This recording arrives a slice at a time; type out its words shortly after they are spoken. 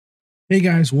Hey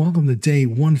guys, welcome to day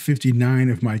 159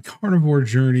 of my carnivore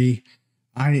journey.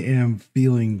 I am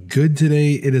feeling good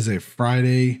today. It is a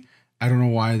Friday. I don't know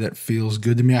why that feels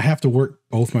good to me. I have to work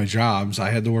both my jobs. I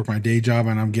had to work my day job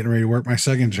and I'm getting ready to work my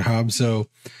second job.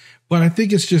 But I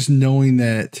think it's just knowing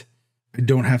that I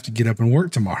don't have to get up and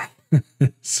work tomorrow.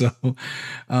 But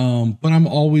I'm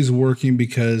always working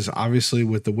because obviously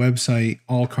with the website,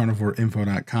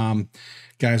 allcarnivoreinfo.com,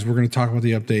 guys, we're going to talk about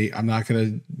the update. I'm not going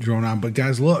to drone on, but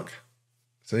guys, look.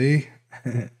 See,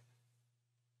 I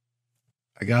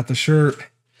got the shirt.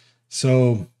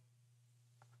 So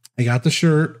I got the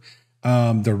shirt.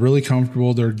 They're really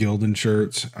comfortable. They're Gildan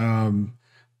shirts.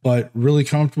 But really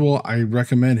comfortable. I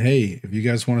recommend, hey, if you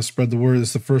guys want to spread the word,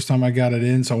 it's the first time I got it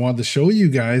in. So I wanted to show you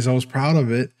guys. I was proud of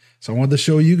it. So I wanted to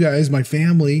show you guys, my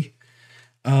family.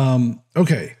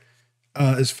 Okay.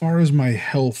 As far as my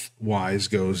health wise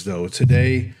goes though,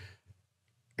 today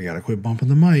I got to quit bumping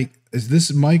the mic.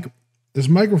 This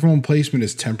microphone placement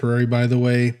is temporary, by the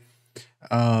way.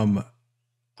 I'm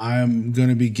going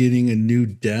to be getting a new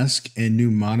desk and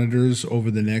new monitors over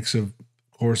the next, of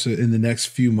course, in the next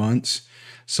few months.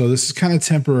 So this is kind of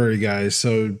temporary, guys.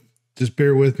 So just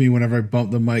bear with me whenever I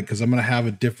bump the mic because I'm going to have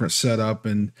a different setup,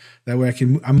 and that way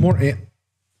I'm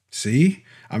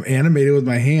animated with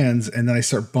my hands, and then I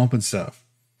start bumping stuff,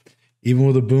 even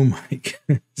with a boom mic.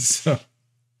 So,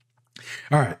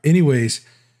 all right. Anyways,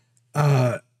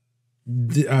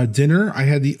 dinner, I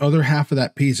had the other half of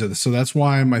that pizza, so that's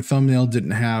why my thumbnail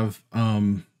didn't have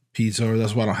pizza, or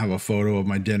that's why I don't have a photo of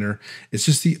my dinner. It's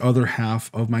just the other half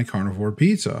of my carnivore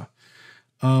pizza.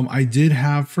 I did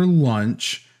have for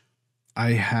lunch,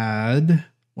 I had,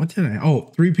 what did I,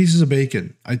 3 pieces of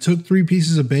bacon. I took 3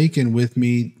 pieces of bacon with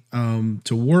me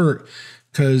to work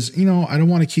because, I don't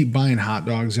want to keep buying hot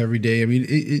dogs every day. I mean,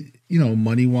 it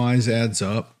money wise adds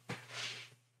up.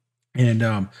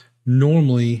 And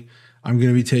normally I'm going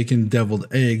to be taking deviled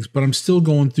eggs, but I'm still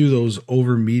going through those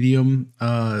over medium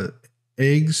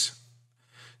eggs.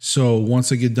 So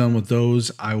once I get done with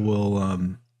those, I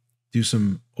will do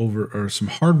some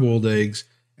hard boiled eggs,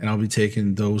 and I'll be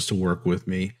taking those to work with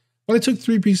me. But I took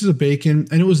 3 pieces of bacon,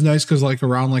 and it was nice because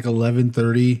around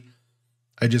 11:30,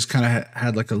 I just kind of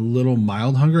had a little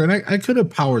mild hunger, and I could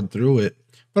have powered through it,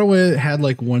 but I had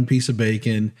 1 piece of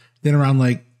bacon. Then around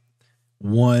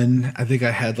 1, I think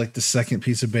I had the second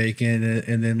piece of bacon,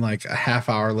 and then a half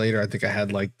hour later, I think I had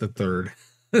the third.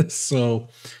 So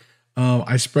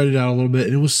I spread it out a little bit,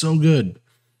 and it was so good.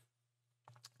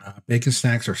 Bacon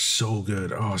snacks are so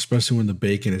good. Oh, especially when the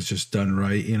bacon is just done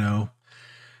right,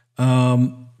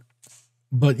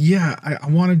 But yeah, I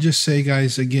want to just say,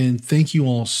 guys, again, thank you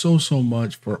all so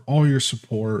much for all your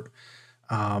support.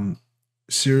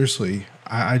 Seriously,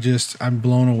 I'm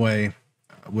blown away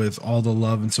with all the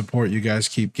love and support you guys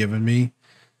keep giving me.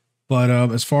 But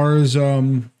as far as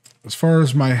my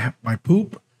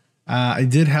poop, I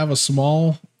did have a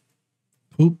small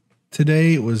poop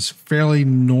today. It was fairly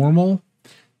normal.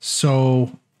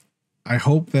 So I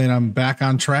hope that I'm back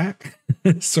on track,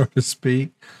 so to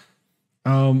speak.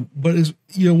 But as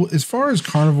far as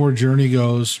carnivore journey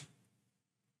goes,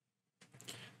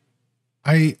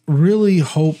 I really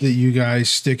hope that you guys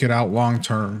stick it out long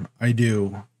term. I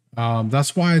do.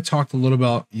 That's why I talked a little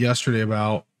about yesterday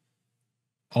about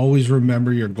always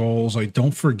remember your goals.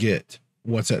 Don't forget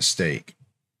what's at stake.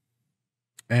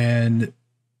 And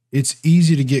it's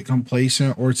easy to get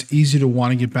complacent, or it's easy to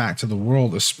want to get back to the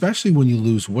world, especially when you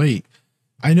lose weight.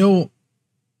 I know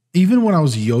even when I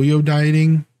was yo-yo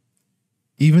dieting,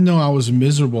 even though I was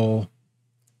miserable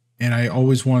and I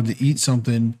always wanted to eat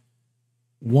something,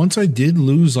 once I did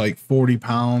lose 40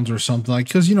 pounds or something,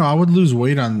 because, I would lose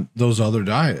weight on those other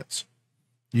diets.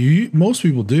 Most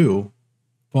people do,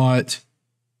 but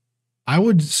I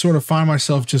would sort of find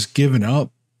myself just giving up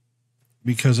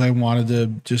because I wanted to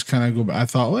just kind of go back. I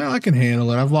thought, well, I can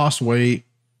handle it. I've lost weight.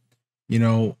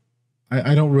 I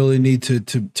don't really need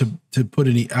to put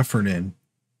any effort in.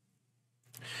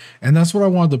 And that's what I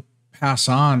wanted to pass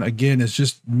on again, is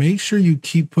just make sure you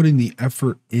keep putting the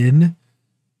effort in,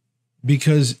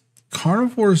 because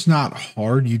carnivore is not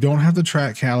hard. You don't have to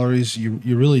track calories.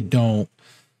 You really don't.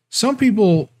 Some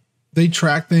people, they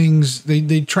track things.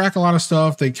 They track a lot of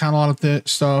stuff. They count a lot of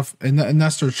stuff, and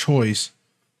that's their choice.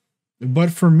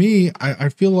 But for me, I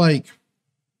feel like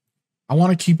I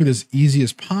want to keep it as easy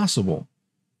as possible,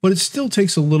 but it still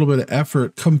takes a little bit of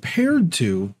effort compared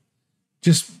to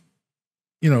just,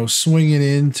 swinging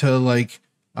into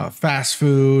fast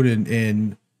food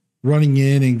and running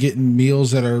in and getting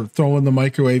meals that are throw in the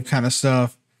microwave kind of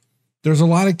stuff. There's a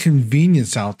lot of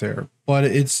convenience out there, but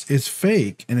it's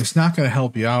fake, and it's not going to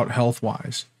help you out health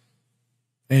wise.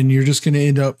 And you're just going to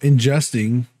end up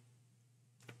ingesting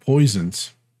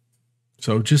poisons.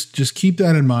 So just keep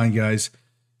that in mind, guys.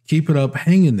 Keep it up,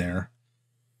 hang in there.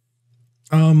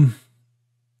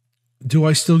 Do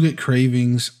I still get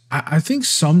cravings? I think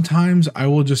sometimes I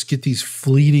will just get these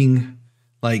fleeting,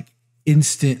 like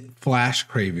instant flash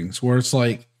cravings where it's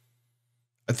like,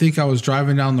 I think I was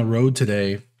driving down the road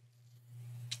today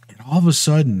and all of a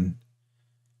sudden,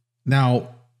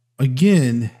 now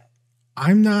again,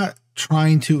 I'm not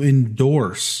trying to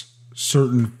endorse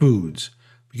certain foods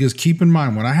because keep in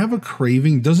mind, when I have a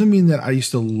craving, doesn't mean that I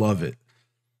used to love it.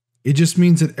 It just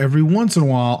means that every once in a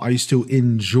while I used to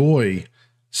enjoy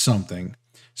something.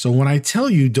 So when I tell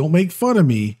you, don't make fun of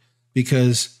me,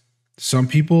 because some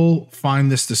people find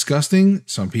this disgusting.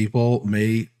 Some people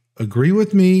may agree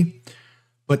with me,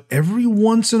 but every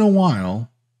once in a while,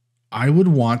 I would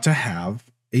want to have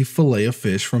a fillet of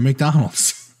fish from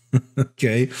McDonald's.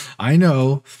 Okay. I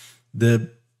know the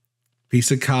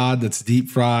piece of cod that's deep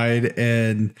fried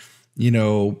and,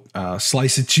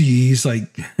 slice of cheese,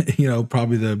 like,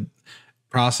 probably the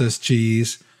processed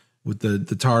cheese with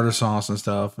the tartar sauce and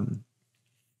stuff. And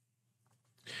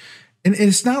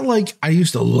it's not like I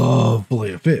used to love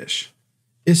fillet of fish.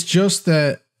 It's just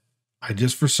that I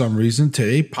just, for some reason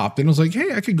today popped in. I was like,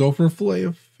 hey, I could go for a fillet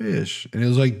of fish. And it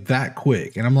was like that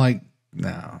quick. And I'm like,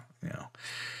 no.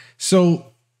 So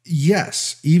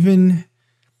yes, even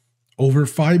over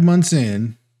 5 months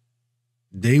in,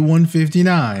 day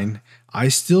 159, I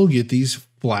still get these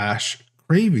flash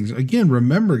cravings. Again,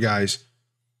 remember guys,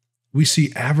 we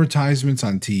see advertisements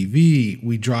on TV.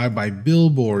 We drive by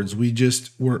billboards.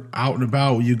 We're out and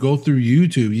about. You go through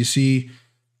YouTube, you see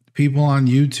people on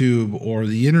YouTube or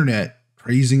the internet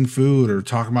praising food or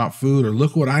talking about food or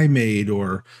look what I made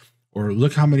or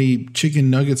look how many chicken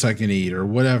nuggets I can eat or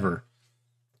whatever.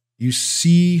 You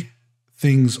see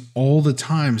things all the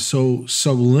time. So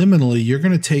subliminally, you're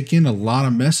going to take in a lot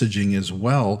of messaging as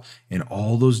well and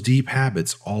all those deep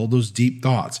habits, all those deep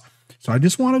thoughts. So I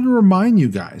just wanted to remind you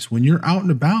guys, when you're out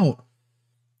and about,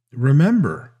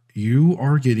 remember, you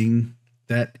are getting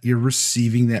that, you're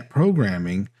receiving that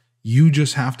programming. You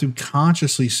just have to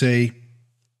consciously say,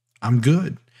 I'm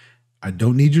good. I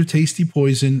don't need your tasty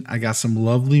poison. I got some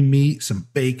lovely meat, some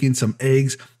bacon, some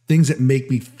eggs, things that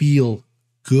make me feel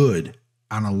good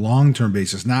on a long-term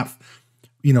basis, not,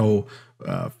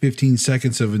 15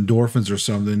 seconds of endorphins or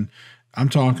something. I'm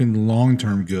talking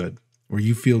long-term good, where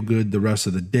you feel good the rest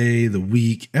of the day, the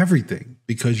week, everything,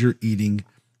 because you're eating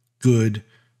good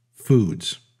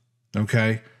foods.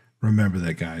 Okay? Remember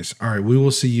that, guys. All right, we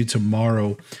will see you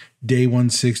tomorrow, day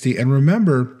 160. And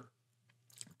remember,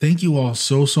 thank you all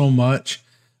so much.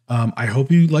 I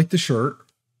hope you like the shirt.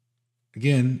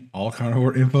 Again,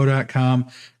 allcarnivoreinfo.com.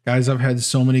 Guys, I've had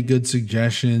so many good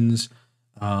suggestions.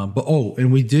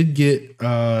 And we did get,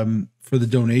 for the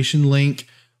donation link,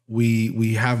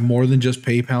 we have more than just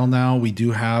PayPal now. We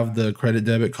do have the credit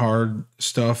debit card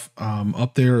stuff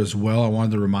up there as well. I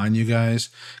wanted to remind you guys,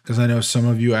 because I know some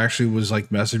of you actually was like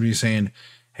messaging me saying,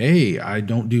 hey, I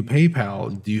don't do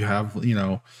PayPal. Do you have,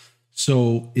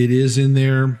 so it is in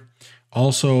there.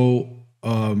 Also,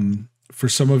 for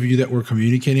some of you that were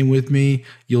communicating with me,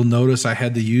 you'll notice I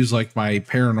had to use like my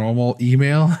paranormal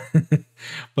email,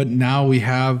 but now we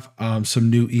have some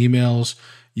new emails.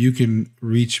 You can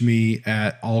reach me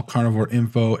at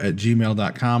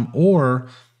allcarnivoreinfo@gmail.com, or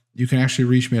you can actually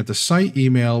reach me at the site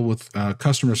email with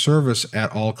customer service at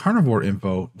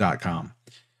allcarnivoreinfo.com.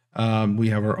 We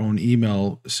have our own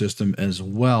email system as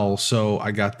well. So I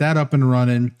got that up and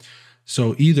running.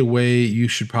 So either way, you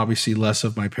should probably see less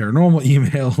of my paranormal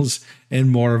emails and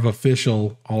more of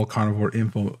official All Carnivore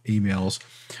Info emails.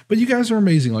 But you guys are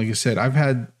amazing. Like I said,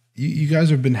 you guys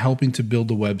have been helping to build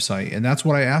the website, and that's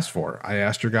what I asked for. I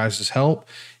asked your guys' help.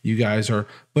 You guys are,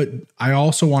 but I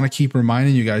also want to keep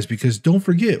reminding you guys, because don't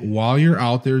forget, while you're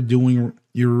out there doing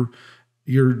your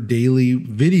daily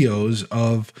videos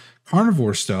of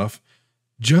carnivore stuff,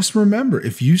 just remember,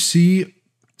 if you see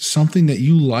something that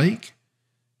you like,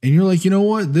 and you're like, you know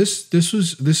what, this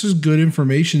is good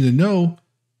information to know,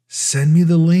 send me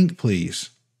the link, please.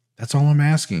 That's all I'm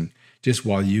asking. Just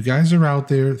while you guys are out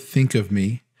there, think of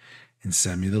me and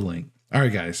send me the link. All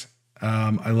right, guys.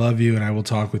 I love you, and I will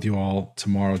talk with you all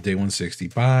tomorrow, day 160.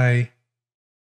 Bye.